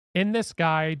In this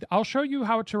guide, I'll show you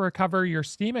how to recover your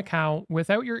Steam account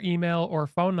without your email or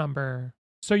phone number.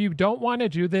 So you don't want to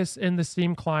do this in the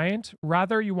Steam client.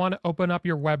 Rather, you want to open up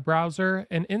your web browser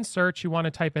and in search, you want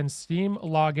to type in Steam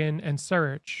login and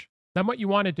search. Then what you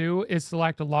want to do is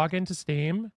select login to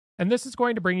Steam, and this is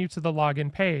going to bring you to the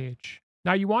login page.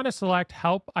 Now you want to select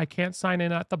help, I can't sign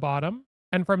in at the bottom.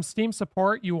 And from Steam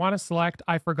support, you want to select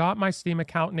I forgot my Steam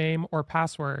account name or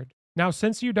password. Now,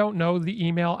 since you don't know the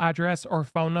email address or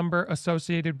phone number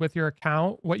associated with your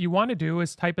account, what you want to do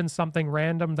is type in something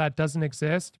random that doesn't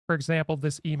exist, for example,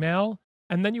 this email,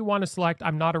 and then you want to select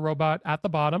I'm not a robot at the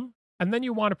bottom, and then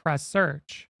you want to press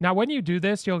search. Now, when you do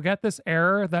this, you'll get this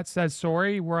error that says,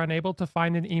 sorry, we're unable to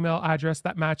find an email address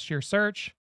that matched your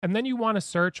search, and then you want to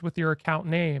search with your account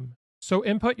name. So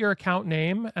input your account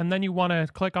name, and then you want to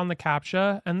click on the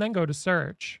CAPTCHA, and then go to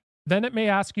search. Then it may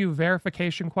ask you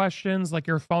verification questions like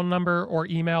your phone number or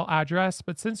email address,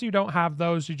 but since you don't have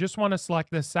those, you just want to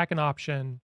select this second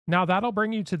option. Now that'll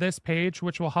bring you to this page,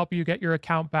 which will help you get your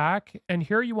account back. And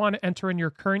here you want to enter in your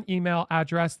current email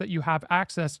address that you have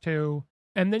access to.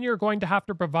 And then you're going to have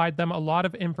to provide them a lot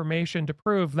of information to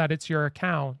prove that it's your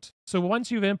account. So once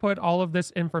you've input all of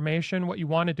this information, what you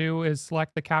want to do is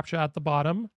select the CAPTCHA at the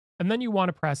bottom, and then you want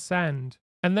to press send.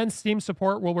 And then Steam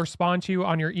support will respond to you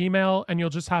on your email, and you'll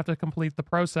just have to complete the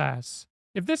process.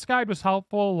 If this guide was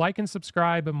helpful, like and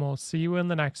subscribe, and we'll see you in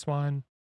the next one.